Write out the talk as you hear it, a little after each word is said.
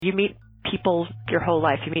You meet people your whole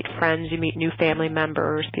life. You meet friends, you meet new family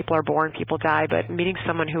members, people are born, people die, but meeting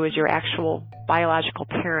someone who is your actual biological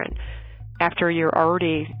parent after you're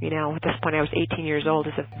already, at this point I was 18 years old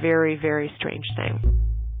is a very, very strange thing.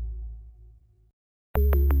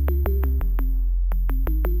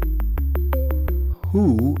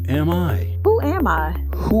 Who am I? Who am I?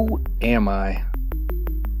 Who am I?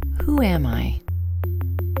 Who am I?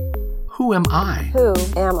 Who am I? Who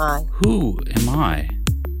am I? Who am I?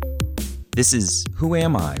 This is Who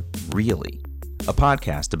Am I, Really? A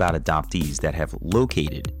podcast about adoptees that have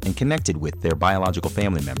located and connected with their biological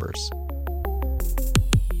family members.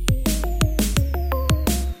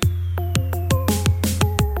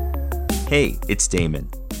 Hey, it's Damon.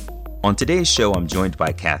 On today's show, I'm joined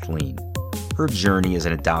by Kathleen. Her journey as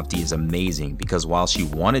an adoptee is amazing because while she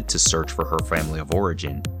wanted to search for her family of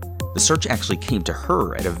origin, the search actually came to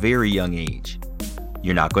her at a very young age.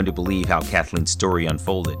 You're not going to believe how Kathleen's story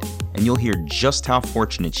unfolded, and you'll hear just how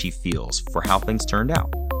fortunate she feels for how things turned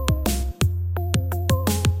out.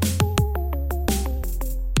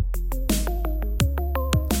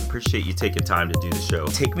 Appreciate you taking time to do the show.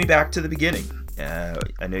 Take me back to the beginning.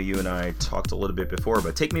 I know you and I talked a little bit before,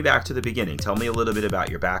 but take me back to the beginning. Tell me a little bit about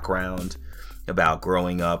your background, about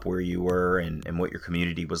growing up, where you were, and what your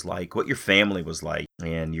community was like, what your family was like,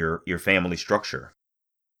 and your family structure.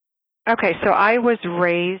 Okay, so I was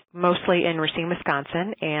raised mostly in Racine,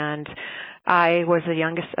 Wisconsin, and I was the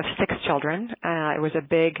youngest of 6 children. It was a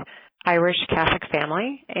big Irish Catholic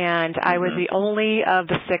family, and I was the only of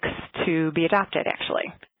the 6 to be adopted,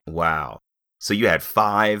 actually. Wow. So you had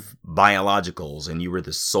 5 biologicals, and you were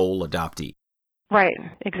the sole adoptee. Right,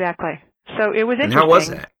 exactly. So it was interesting. And how was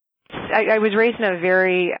that? I was raised in a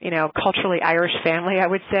very, culturally Irish family, I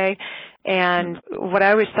would say. And what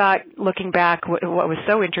I always thought, looking back, what was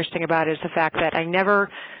so interesting about it is the fact that I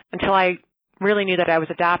never, until I really knew that I was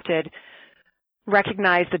adopted,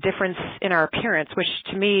 recognized the difference in our appearance, which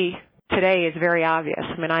to me today is very obvious.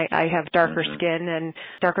 I mean, I have darker skin and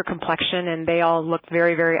darker complexion, and they all look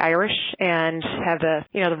very, very Irish and have the,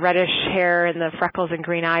 the reddish hair and the freckles and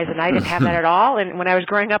green eyes, and I didn't have that at all. And when I was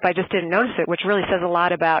growing up, I just didn't notice it, which really says a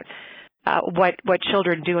lot about what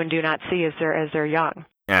children do and do not see as they're young.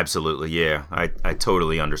 Absolutely, yeah. I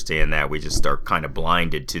totally understand that. We just start kind of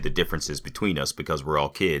blinded to the differences between us because we're all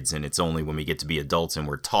kids, and it's only when we get to be adults and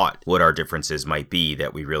we're taught what our differences might be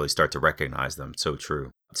that we really start to recognize them. So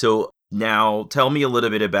true. So now tell me a little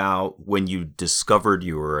bit about when you discovered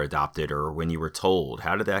you were adopted or when you were told.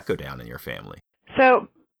 How did that go down in your family? So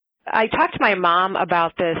I talked to my mom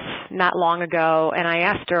about this not long ago, and I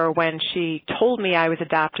asked her when she told me I was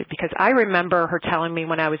adopted, because I remember her telling me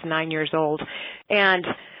when I was 9 years old, and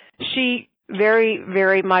she very,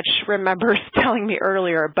 very much remembers telling me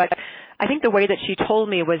earlier, but I think the way that she told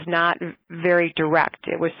me was not very direct.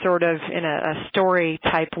 It was sort of in a story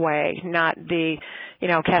type way, not the,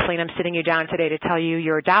 Kathleen, I'm sitting you down today to tell you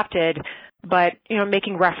you're adopted, but,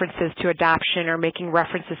 making references to adoption or making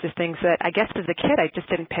references to things that I guess as a kid I just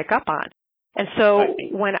didn't pick up on. And so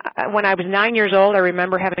when I was 9 years old, I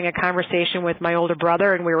remember having a conversation with my older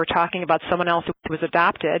brother, and we were talking about someone else who was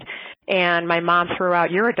adopted, and my mom threw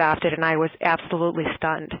out, "You're adopted," and I was absolutely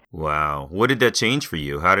stunned. Wow. What did that change for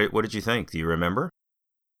you? What did you think? Do you remember?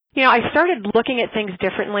 I started looking at things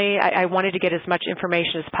differently. I wanted to get as much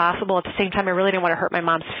information as possible. At the same time, I really didn't want to hurt my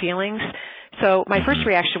mom's feelings. So my first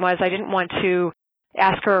reaction was I didn't want to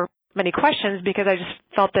ask her many questions because I just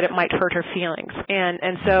felt that it might hurt her feelings.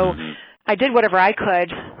 And so I did whatever I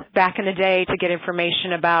could back in the day to get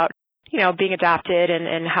information about, being adopted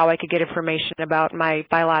and how I could get information about my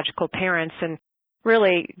biological parents. And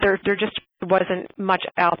really, there just wasn't much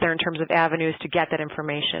out there in terms of avenues to get that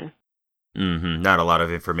information. Not a lot of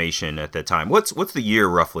information at that time. What's the year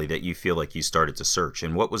roughly that you feel like you started to search,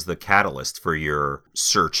 and what was the catalyst for your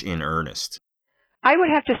search in earnest? I would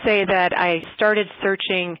have to say that I started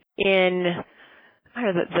searching in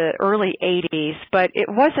the early 80s, but it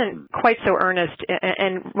wasn't quite so earnest.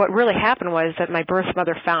 And what really happened was that my birth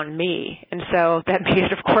mother found me, and so that made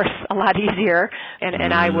it, of course, a lot easier.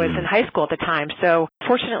 And I was in high school at the time, so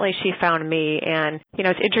fortunately she found me. And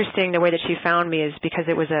it's interesting the way that she found me is because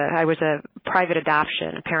I was a private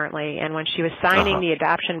adoption apparently, and when she was signing the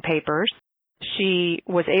adoption papers, she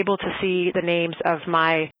was able to see the names of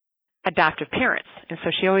my adoptive parents. And so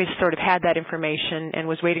she always sort of had that information and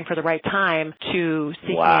was waiting for the right time to seek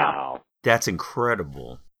me out. That's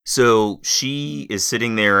incredible. So she is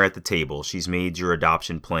sitting there at the table. She's made your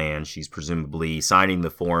adoption plan. She's presumably signing the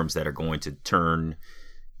forms that are going to turn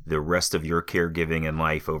the rest of your caregiving and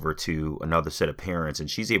life over to another set of parents. And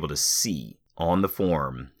she's able to see on the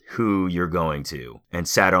form who you're going to and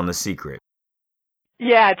sat on the secret.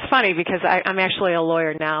 Yeah, it's funny because I'm actually a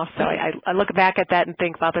lawyer now, so I look back at that and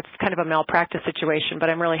think, well, that's kind of a malpractice situation, but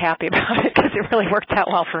I'm really happy about it because it really worked out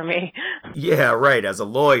well for me. Yeah, right. As a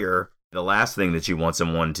lawyer, the last thing that you want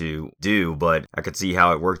someone to do, but I could see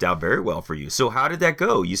how it worked out very well for you. So how did that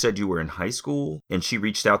go? You said you were in high school and she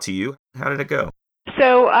reached out to you. How did it go?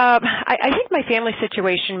 So I think my family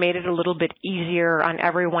situation made it a little bit easier on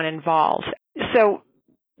everyone involved. So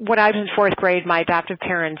when I was in fourth grade, my adoptive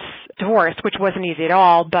parents divorced, which wasn't easy at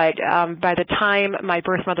all, but by the time my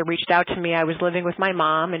birth mother reached out to me, I was living with my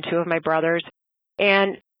mom and two of my brothers,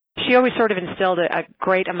 and she always sort of instilled a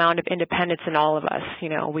great amount of independence in all of us. You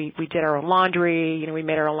know, we did our own laundry, you know, we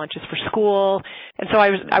made our own lunches for school, and so I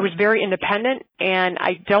was very independent, and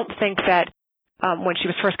I don't think that when she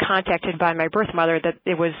was first contacted by my birth mother that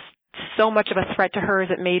it was so much of a threat to her as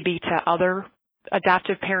it may be to other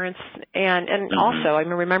adoptive parents, and also, I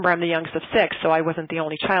mean, remember I'm the youngest of six, so I wasn't the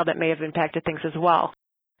only child. That may have impacted things as well.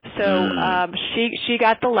 So she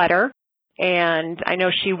got the letter, and I know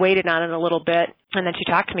she waited on it a little bit, and then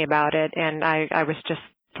she talked to me about it, and I was just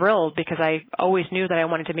thrilled because I always knew that I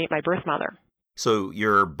wanted to meet my birth mother. So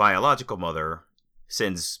your biological mother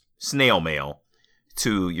sends snail mail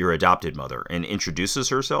to your adopted mother and introduces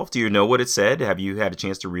herself. Do you know what it said? Have you had a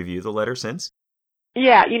chance to review the letter since?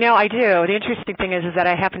 Yeah, you know, I do. The interesting thing is that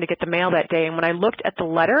I happened to get the mail that day, and when I looked at the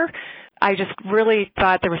letter, I just really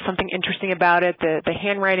thought there was something interesting about it. The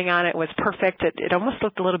handwriting on it was perfect. It almost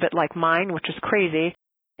looked a little bit like mine, which was crazy.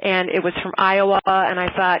 And it was from Iowa, and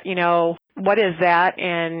I thought, you know, what is that?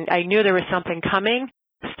 And I knew there was something coming,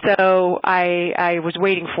 so I was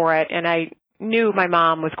waiting for it, and I knew my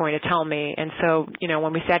mom was going to tell me. And so, you know,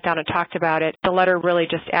 when we sat down and talked about it, the letter really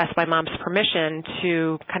just asked my mom's permission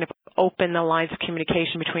to kind of open the lines of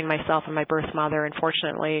communication between myself and my birth mother, and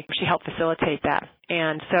fortunately, she helped facilitate that.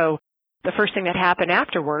 And so the first thing that happened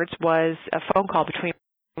afterwards was a phone call between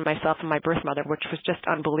myself and my birth mother, which was just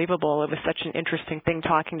unbelievable. It was such an interesting thing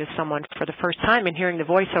talking to someone for the first time and hearing the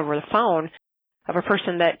voice over the phone of a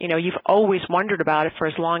person that, you know, you've always wondered about it for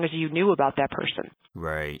as long as you knew about that person.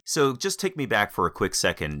 Right. So just take me back for a quick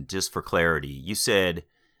second, just for clarity. You said,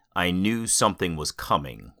 I knew something was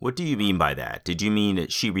coming. What do you mean by that? Did you mean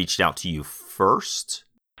that she reached out to you first?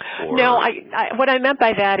 Or... No, what I meant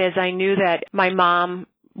by that is I knew that my mom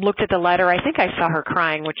looked at the letter. I think I saw her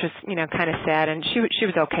crying, which was, you know, kind of sad, and she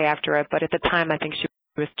was okay after it, but at the time I think she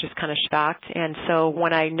was just kind of shocked. And so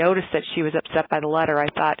when I noticed that she was upset by the letter, I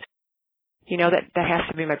thought, you know, that has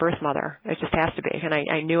to be my birth mother. It just has to be. And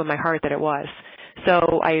I knew in my heart that it was.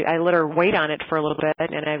 So I let her wait on it for a little bit,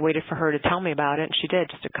 and I waited for her to tell me about it, and she did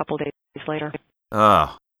just a couple days later.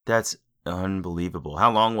 Oh, that's unbelievable.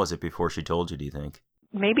 How long was it before she told you, do you think?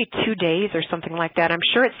 Maybe 2 days or something like that. I'm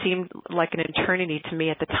sure it seemed like an eternity to me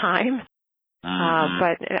at the time.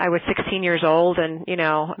 But I was 16 years old and, you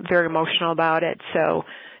know, very emotional about it. So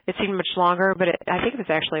it seemed much longer, but I think it was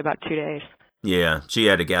actually about 2 days. Yeah, she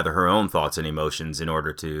had to gather her own thoughts and emotions in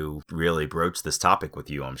order to really broach this topic with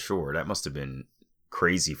you, I'm sure. That must have been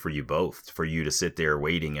crazy for you both, for you to sit there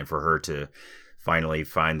waiting and for her to finally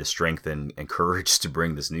find the strength and courage to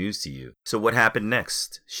bring this news to you. So what happened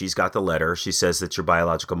next? She's got the letter. She says that your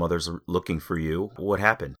biological mother's looking for you. What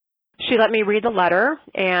happened? She let me read the letter,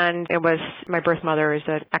 and it was, my birth mother is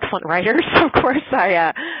an excellent writer, so of course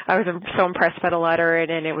I was so impressed by the letter,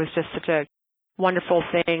 and it was just such a wonderful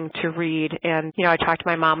thing to read. And, you know, I talked to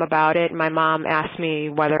my mom about it, and my mom asked me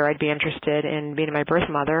whether I'd be interested in being my birth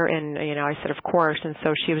mother, and, you know, I said, of course, and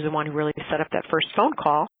so she was the one who really set up that first phone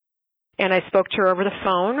call. And I spoke to her over the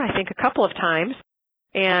phone, I think a couple of times,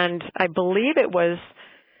 and I believe it was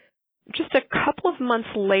just a couple of months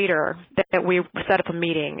later that we set up a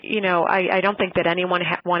meeting. You know, I don't think that anyone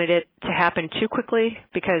wanted it to happen too quickly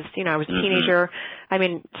because, you know, I was a teenager. I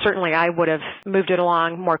mean, certainly I would have moved it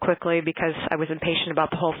along more quickly because I was impatient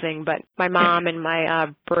about the whole thing, but my mom and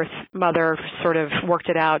my birth mother sort of worked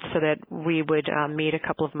it out so that we would meet a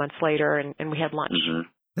couple of months later, and we had lunch.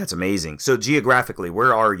 That's amazing. So geographically,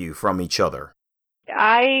 where are you from each other?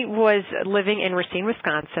 I was living in Racine,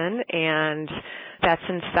 Wisconsin, and that's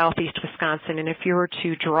in southeast Wisconsin. And if you were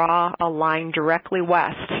to draw a line directly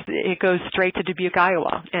west, it goes straight to Dubuque,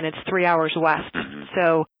 Iowa, and it's 3 hours west.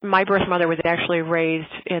 So my birth mother was actually raised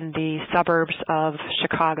in the suburbs of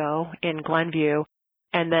Chicago in Glenview,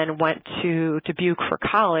 and then went to Dubuque for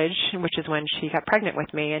college, which is when she got pregnant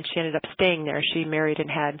with me, and she ended up staying there. She married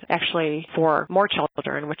and had actually 4 more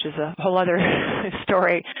children, which is a whole other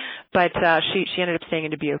story. But she ended up staying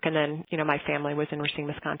in Dubuque, and then, you know, my family was in Racine,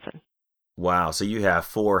 Wisconsin. Wow, so you have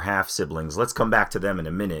 4 half-siblings. Let's come back to them in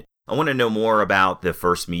a minute. I want to know more about the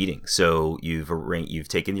first meeting. So you've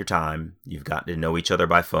taken your time, you've gotten to know each other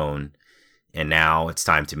by phone, and now it's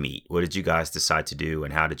time to meet. What did you guys decide to do,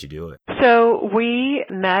 and how did you do it? So we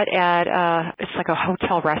met at it's like a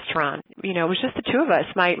hotel restaurant. It was just the two of us.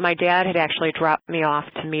 My dad had actually dropped me off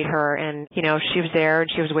to meet her, and she was there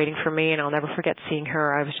and she was waiting for me, and I'll never forget seeing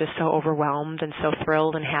her. I was just so overwhelmed and so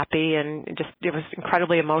thrilled and happy, and it was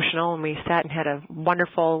incredibly emotional. And we sat and had a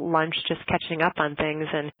wonderful lunch, just catching up on things.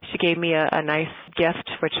 And she gave me a nice gift,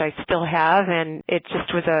 which I still have, and it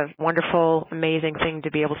just was a wonderful, amazing thing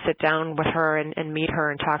to be able to sit down with her and meet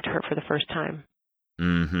her and talk to her for the first time.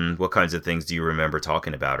 Mm-hmm. What kinds of things do you remember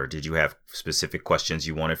talking about, or did you have specific questions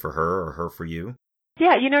you wanted for her or her for you?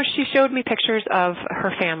 Yeah, she showed me pictures of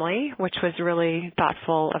her family, which was really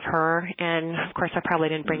thoughtful of her. And, of course, I probably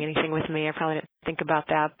didn't bring anything with me. I probably didn't think about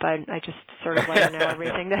that, but I just sort of let her know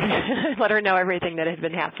everything that had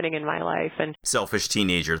been happening in my life. And selfish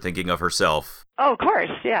teenager thinking of herself. Oh, of course.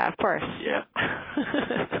 Yeah, of course.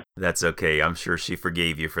 Yeah. That's okay. I'm sure she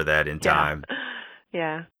forgave you for that in time.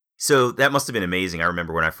 Yeah. So that must have been amazing. I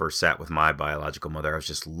remember when I first sat with my biological mother, I was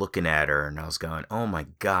just looking at her and I was going, oh my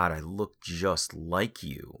God, I look just like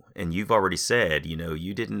you. And you've already said,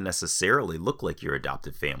 you didn't necessarily look like your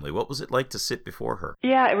adopted family. What was it like to sit before her?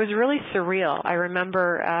 Yeah, it was really surreal. I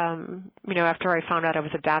remember, after I found out I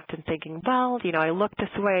was adopted, thinking, well, I look this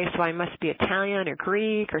way, so I must be Italian or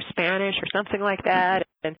Greek or Spanish or something like that.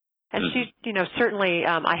 And she, certainly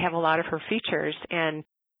I have a lot of her features, and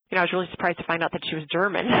I was really surprised to find out that she was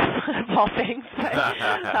German, of all things.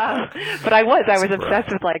 But I was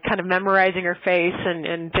obsessed with kind of memorizing her face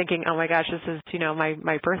and thinking, oh my gosh, this is,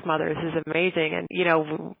 my birth mother. This is amazing.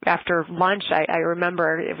 And, after lunch, I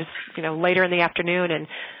remember it was, later in the afternoon, and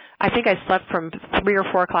I think I slept from 3 or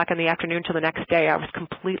 4 o'clock in the afternoon till the next day. I was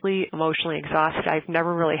completely emotionally exhausted. I've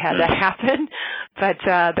never really had that happen, but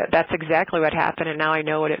that's exactly what happened, and now I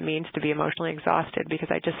know what it means to be emotionally exhausted, because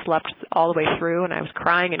I just slept all the way through, and I was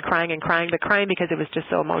crying and crying and crying, but crying because it was just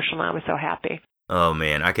so emotional. I was so happy. Oh,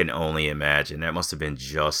 man, I can only imagine. That must have been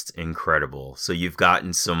just incredible. So you've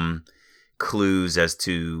gotten some clues as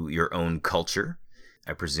to your own culture.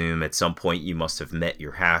 I presume at some point you must have met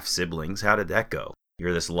your half-siblings. How did that go?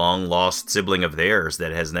 You're this long-lost sibling of theirs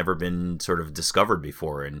that has never been sort of discovered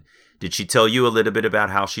before. And did she tell you a little bit about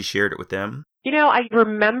how she shared it with them? I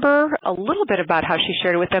remember a little bit about how she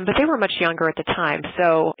shared it with them, but they were much younger at the time.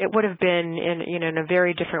 So it would have been in a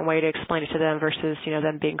very different way to explain it to them versus,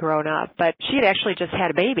 them being grown up. But she had actually just had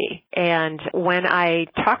a baby. And when I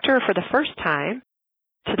talked to her for the first time,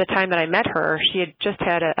 to the time that I met her, she had just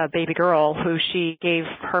had a baby girl who she gave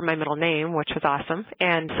her my middle name, which was awesome.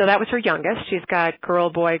 And so that was her youngest. She's got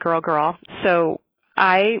girl, boy, girl, girl. So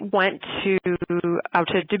I went out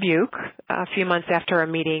to Dubuque a few months after a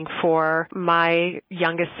meeting for my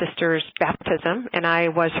youngest sister's baptism, and I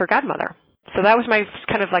was her godmother. So that was my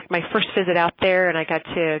first visit out there, and I got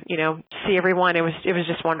to, see everyone. It was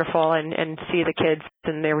just wonderful, and see the kids,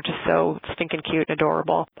 and they were just so stinking cute and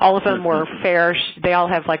adorable. All of them were fair. They all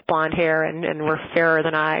have blonde hair and were fairer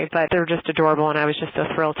than I, but they were just adorable, and I was just so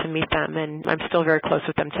thrilled to meet them, and I'm still very close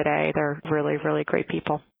with them today. They're really, really great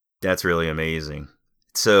people. That's really amazing.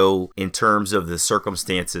 So in terms of the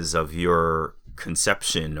circumstances of your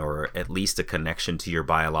conception, or at least a connection to your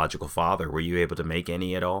biological father, were you able to make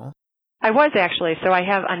any at all? I was actually. So I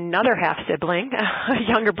have another half-sibling, a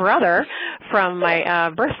younger brother from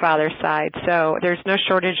my birth father's side. So there's no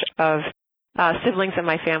shortage of siblings in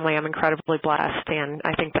my family. I'm incredibly blessed, and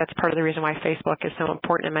I think that's part of the reason why Facebook is so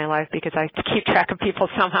important in my life, because I have to keep track of people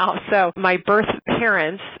somehow. So my birth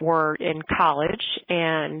parents were in college,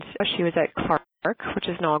 and she was at Clark, which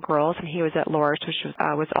is an all girls, and he was at Loras, which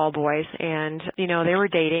was all boys. And, they were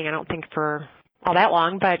dating, I don't think for all that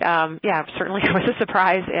long, but certainly it was a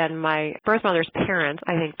surprise. And my birth mother's parents,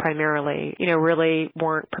 I think primarily, really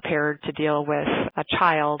weren't prepared to deal with a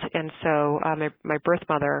child. And so my birth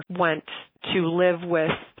mother went to live with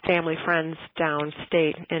family friends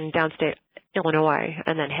downstate Illinois,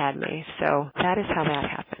 and then had me. So that is how that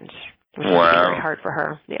happened. Which was very hard for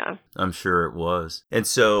her, yeah. I'm sure it was. And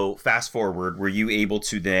so, fast forward, were you able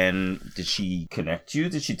to then, did she connect you?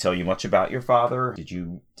 Did she tell you much about your father? Did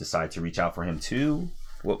you decide to reach out for him too?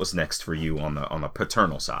 What was next for you on the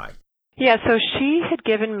paternal side? Yeah, so she had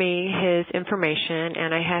given me his information,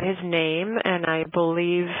 and I had his name, and I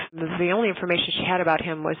believe the only information she had about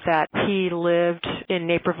him was that he lived in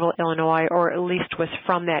Naperville, Illinois, or at least was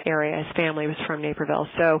from that area. His family was from Naperville.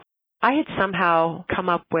 So I had somehow come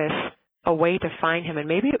up with a way to find him, and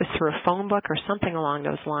maybe it was through a phone book or something along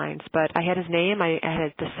those lines. But I had his name, I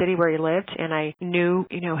had the city where he lived, and I knew,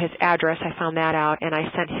 his address. I found that out, and I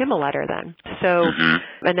sent him a letter then. So,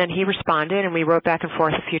 and then he responded, and we wrote back and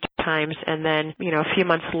forth a few times, and then, a few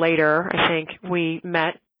months later, I think we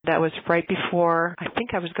met That was right before, I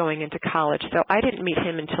think I was going into college. So I didn't meet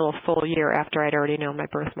him until a full year after I'd already known my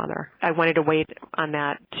birth mother. I wanted to wait on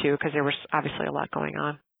that, too, because there was obviously a lot going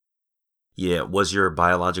on. Yeah, was your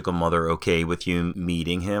biological mother okay with you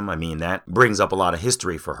meeting him? I mean, that brings up a lot of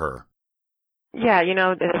history for her. Yeah,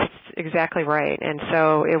 that's exactly right. And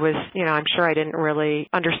so it was, I'm sure I didn't really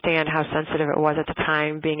understand how sensitive it was at the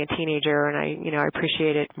time being a teenager, and I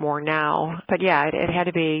appreciate it more now. But yeah, it had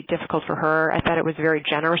to be difficult for her. I thought it was very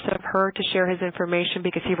generous of her to share his information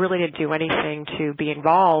because he really didn't do anything to be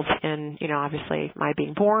involved in, obviously my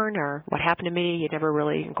being born or what happened to me. He never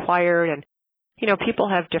really inquired, and people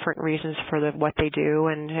have different reasons for what they do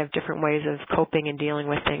and have different ways of coping and dealing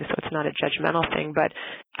with things, so it's not a judgmental thing. But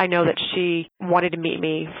I know that she wanted to meet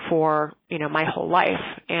me for, my whole life,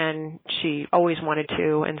 and she always wanted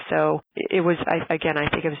to. And so it was, I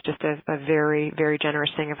think it was just a very, very generous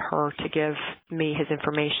thing of her to give me his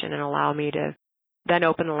information and allow me to then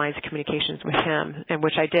open the lines of communications with him, and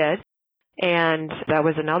which I did. And that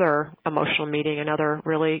was another emotional meeting, another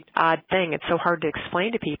really odd thing. It's so hard to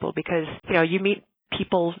explain to people because, you meet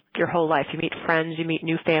people your whole life. You meet friends, you meet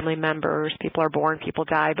new family members, people are born, people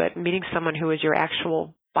die, but meeting someone who is your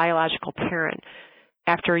actual biological parent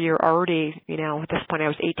after you're already, at this point I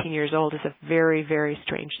was 18 years old is a very, very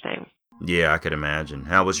strange thing. Yeah, I could imagine.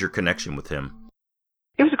 How was your connection with him?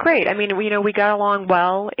 It was great. I mean, we got along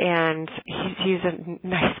well, and he's a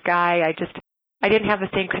nice guy. I didn't have the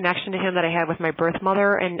same connection to him that I had with my birth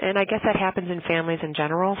mother, and I guess that happens in families in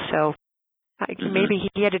general. So maybe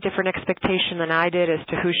he had a different expectation than I did as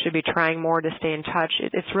to who should be trying more to stay in touch.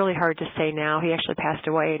 It's really hard to say now. He actually passed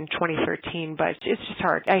away in 2013, but it's just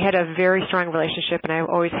hard. I had a very strong relationship, and I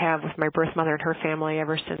always have with my birth mother and her family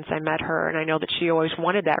ever since I met her, and I know that she always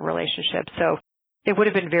wanted that relationship. So it would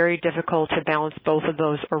have been very difficult to balance both of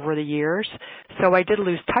those over the years. So I did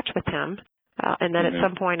lose touch with him. And then at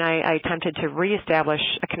some point I attempted to reestablish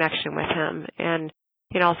a connection with him. And,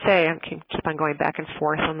 I'll say, I can keep on going back and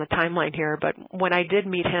forth on the timeline here, but when I did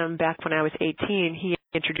meet him back when I was 18, he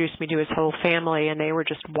introduced me to his whole family, and they were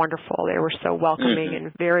just wonderful. They were so welcoming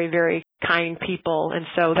and very, very kind people. And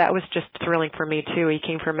so that was just thrilling for me, too. He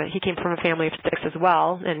came from a family of 6 as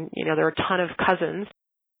well, and, there were a ton of cousins.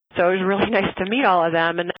 So it was really nice to meet all of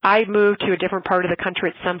them. And I moved to a different part of the country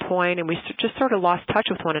at some point, and we just sort of lost touch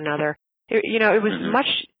with one another. It was much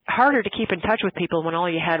harder to keep in touch with people when all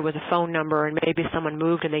you had was a phone number, and maybe someone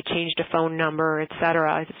moved and they changed a phone number, et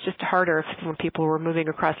cetera. It's just harder when people were moving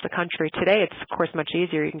across the country. Today, it's, of course, much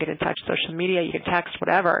easier. You can get in touch with social media, you can text,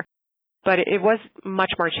 whatever. But it was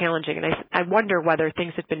much more challenging, and I wonder whether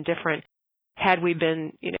things had been different had we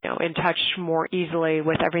been, in touch more easily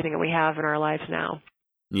with everything that we have in our lives now.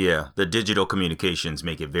 Yeah, the digital communications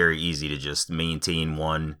make it very easy to just maintain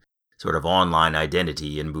one sort of online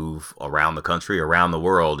identity and move around the country, around the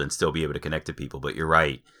world, and still be able to connect to people. But you're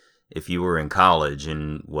right. If you were in college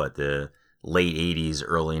in, the late 80s,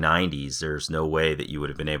 early 90s, there's no way that you would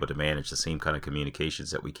have been able to manage the same kind of communications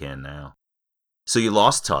that we can now. So you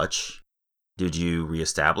lost touch. Did you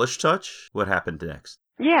reestablish touch? What happened next?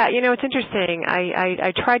 Yeah, it's interesting.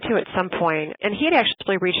 I tried to at some point, and he had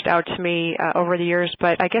actually reached out to me over the years,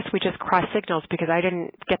 but I guess we just crossed signals because I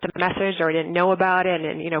didn't get the message or I didn't know about it,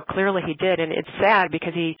 and clearly he did. And it's sad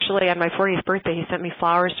because he actually, on my 40th birthday, he sent me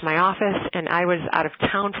flowers to my office, and I was out of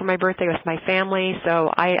town for my birthday with my family,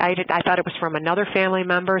 so I thought it was from another family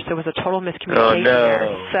member, so it was a total miscommunication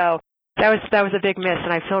there. So that was a big miss,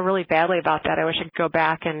 and I feel really badly about that. I wish I could go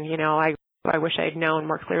back and, I wish I had known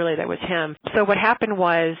more clearly that was him. So what happened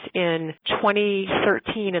was in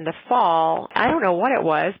 2013 in the fall, I don't know what it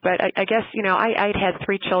was, but I guess, I'd had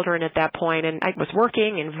 3 children at that point, and I was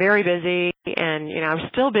working and very busy, and, I was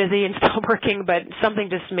still busy and still working, but something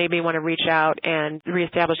just made me want to reach out and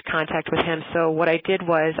reestablish contact with him. So what I did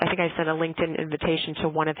was, I think I sent a LinkedIn invitation to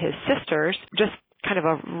one of his sisters, just kind of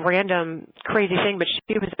a random crazy thing, but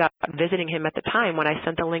she was out visiting him at the time when I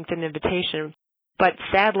sent the LinkedIn invitation. But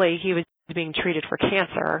sadly, he was being treated for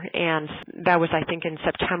cancer, and that was, I think, in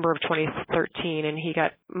September of 2013, and he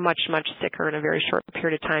got much, much sicker in a very short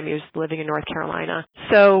period of time. He was living in North Carolina.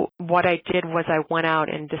 So what I did was I went out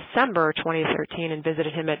in December 2013 and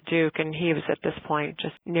visited him at Duke, and he was at this point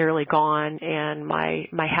just nearly gone, and my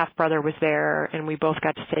half-brother was there, and we both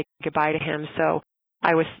got to say goodbye to him. So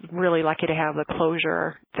I was really lucky to have the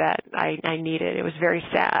closure that I needed. It was very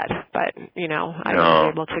sad, but, I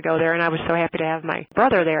was able to go there, and I was so happy to have my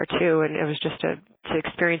brother there, too, and it was just to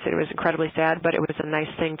experience it. It was incredibly sad, but it was a nice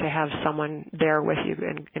thing to have someone there with you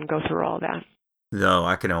and go through all of that. No,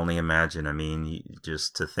 I can only imagine. I mean,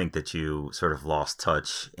 just to think that you sort of lost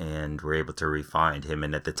touch and were able to re-find him,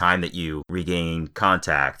 and at the time that you regained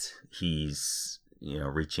contact, he's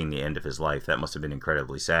reaching the end of his life. That must have been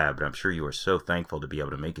incredibly sad, but I'm sure you were so thankful to be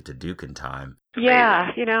able to make it to Duke in time.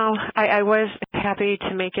 Yeah, I was happy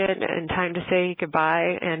to make it in time to say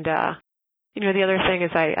goodbye. And, the other thing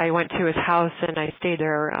is I went to his house and I stayed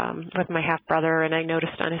there with my half-brother, and I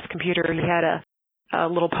noticed on his computer he had a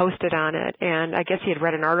little Post-it on it, and I guess he had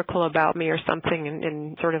read an article about me or something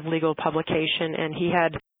in sort of legal publication, and he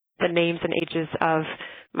had the names and ages of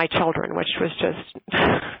my children, which was just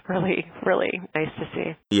really, really nice to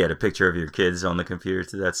see. He had a picture of your kids on the computer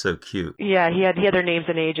too. That's so cute. Yeah, he had their names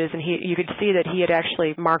and ages, and you could see that he had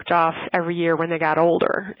actually marked off every year when they got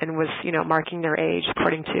older and was, marking their age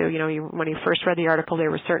according to, when he first read the article, they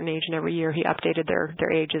were a certain age, and every year he updated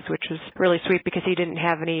their ages, which was really sweet because he didn't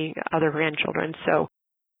have any other grandchildren. So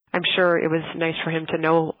I'm sure it was nice for him to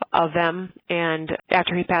know of them. And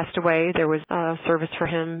after he passed away, there was a service for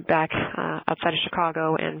him back outside of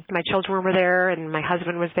Chicago, and my children were there, and my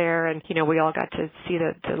husband was there, and, we all got to see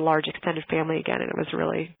the large extended family again, and it was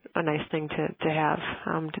really a nice thing to have,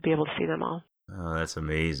 to be able to see them all. Oh, that's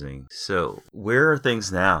amazing. So where are things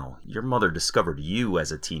now? Your mother discovered you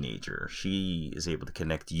as a teenager. She is able to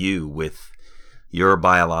connect you with your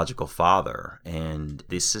biological father, and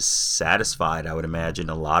this has satisfied, I would imagine,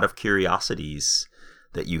 a lot of curiosities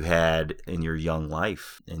that you had in your young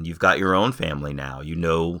life. And you've got your own family now. You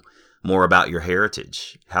know more about your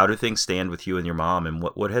heritage. How do things stand with you and your mom, and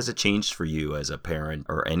what has it changed for you as a parent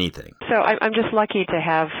or anything? So I'm just lucky to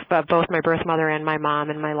have both my birth mother and my mom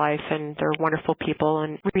in my life, and they're wonderful people.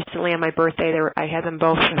 And recently on my birthday, I had them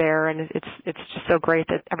both there, and it's just so great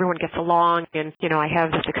that everyone gets along. And I have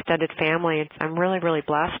this extended family. I'm really, really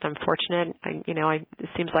blessed. I'm fortunate. It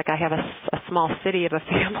seems like I have a small city of a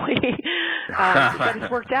family. But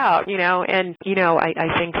it's worked out, and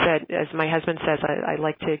I think that, as my husband says, I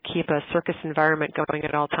like to keep a circus environment going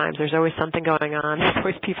at all times. There's always something going on. There's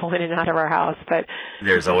always people in and out of our house, but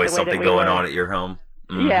there's always something going on at your home.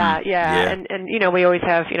 Mm-hmm. Yeah. And we always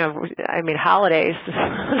have, holidays,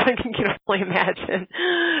 I can only imagine,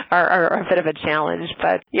 are a bit of a challenge.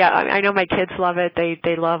 But yeah, I know my kids love it.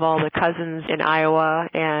 They love all the cousins in Iowa,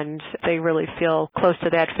 and they really feel close to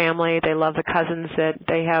that family. They love the cousins that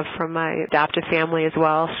they have from my adopted family as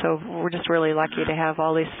well. So we're just really lucky to have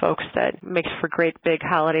all these folks that makes for great big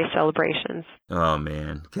holiday celebrations. Oh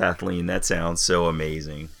man, Kathleen, that sounds so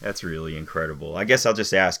amazing. That's really incredible. I guess I'll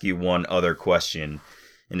just ask you one other question.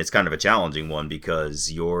 And it's kind of a challenging one because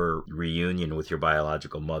your reunion with your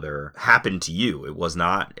biological mother happened to you. It was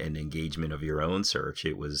not an engagement of your own search.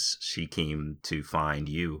 It was she came to find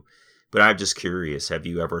you. But I'm just curious, have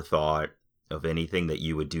you ever thought of anything that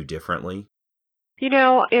you would do differently?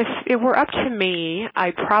 If it were up to me,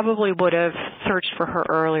 I probably would have searched for her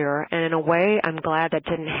earlier. And in a way, I'm glad that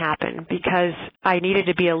didn't happen because I needed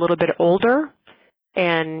to be a little bit older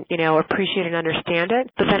and, appreciate and understand it.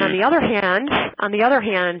 But then on the other hand,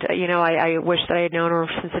 I wish that I had known her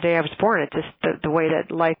since the day I was born. It's just the way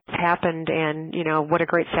that life happened, and, what a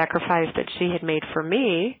great sacrifice that she had made for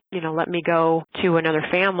me, let me go to another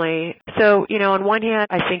family. So, on one hand,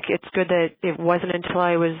 I think it's good that it wasn't until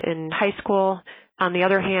I was in high school. On the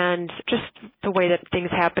other hand, just the way that things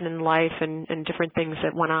happen in life and different things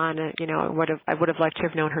that went on, I would have liked to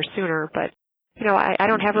have known her sooner, but I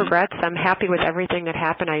don't have regrets. I'm happy with everything that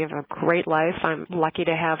happened. I have a great life. I'm lucky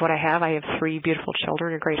to have what I have. I have 3 beautiful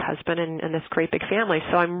children, a great husband, and this great big family.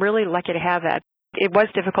 So I'm really lucky to have that. It was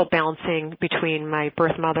difficult balancing between my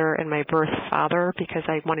birth mother and my birth father because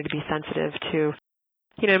I wanted to be sensitive to,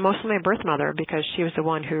 mostly my birth mother because she was the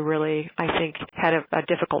one who really, I think, had a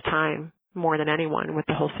difficult time more than anyone with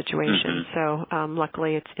the whole situation. So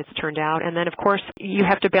luckily it's turned out. And then, of course, you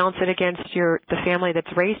have to balance it against the family that's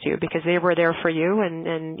raised you because they were there for you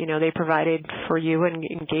and they provided for you and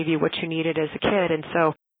gave you what you needed as a kid. And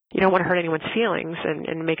so you don't want to hurt anyone's feelings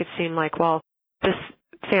and make it seem like, well, this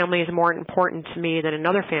family is more important to me than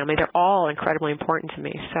another family. They're all incredibly important to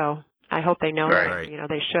me. So I hope they know that,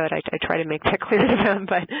 they should. I try to make that clear to them,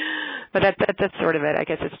 but that's sort of it. I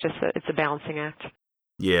guess it's a balancing act.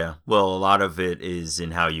 Yeah, well, a lot of it is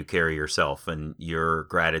in how you carry yourself and your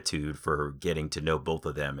gratitude for getting to know both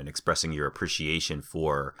of them and expressing your appreciation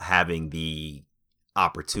for having the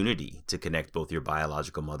opportunity to connect both your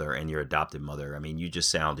biological mother and your adopted mother. I mean, you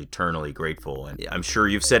just sound eternally grateful. And I'm sure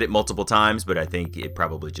you've said it multiple times, but I think it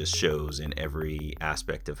probably just shows in every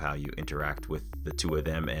aspect of how you interact with the two of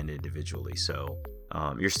them and individually. So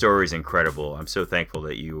your story is incredible. I'm so thankful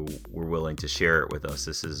that you were willing to share it with us.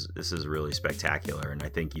 This is really spectacular. And I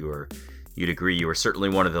think you'd agree you were certainly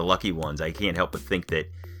one of the lucky ones. I can't help but think that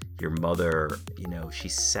your mother, she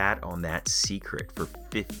sat on that secret for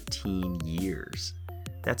 15 years.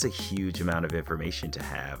 That's a huge amount of information to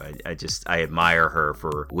have. I admire her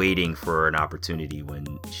for waiting for an opportunity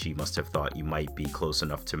when she must have thought you might be close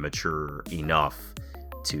enough to mature enough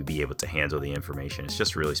to be able to handle the information. It's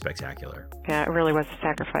just really spectacular. Yeah, it really was a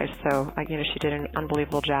sacrifice. So, she did an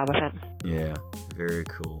unbelievable job with it. Yeah, very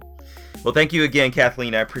cool. Well, thank you again,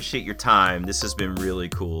 Kathleen. I appreciate your time. This has been really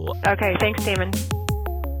cool. Okay, thanks, Damon.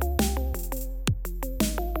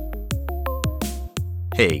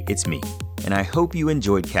 Hey, it's me, and I hope you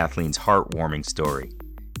enjoyed Kathleen's heartwarming story.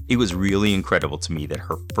 It was really incredible to me that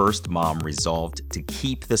her first mom resolved to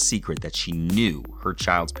keep the secret that she knew her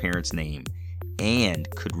child's parents' name and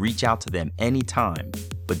could reach out to them anytime,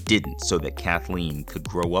 but didn't, so that Kathleen could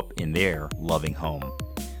grow up in their loving home.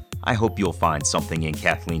 I hope you'll find something in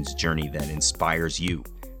Kathleen's journey that inspires you,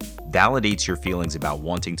 validates your feelings about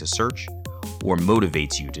wanting to search, or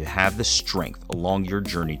motivates you to have the strength along your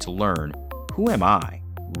journey to learn, who am I,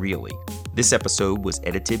 really? This episode was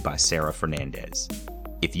edited by Sarah Fernandez.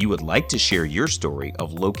 If you would like to share your story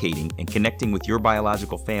of locating and connecting with your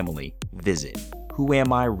biological family, visit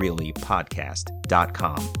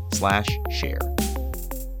whoamireallypodcast.com/share.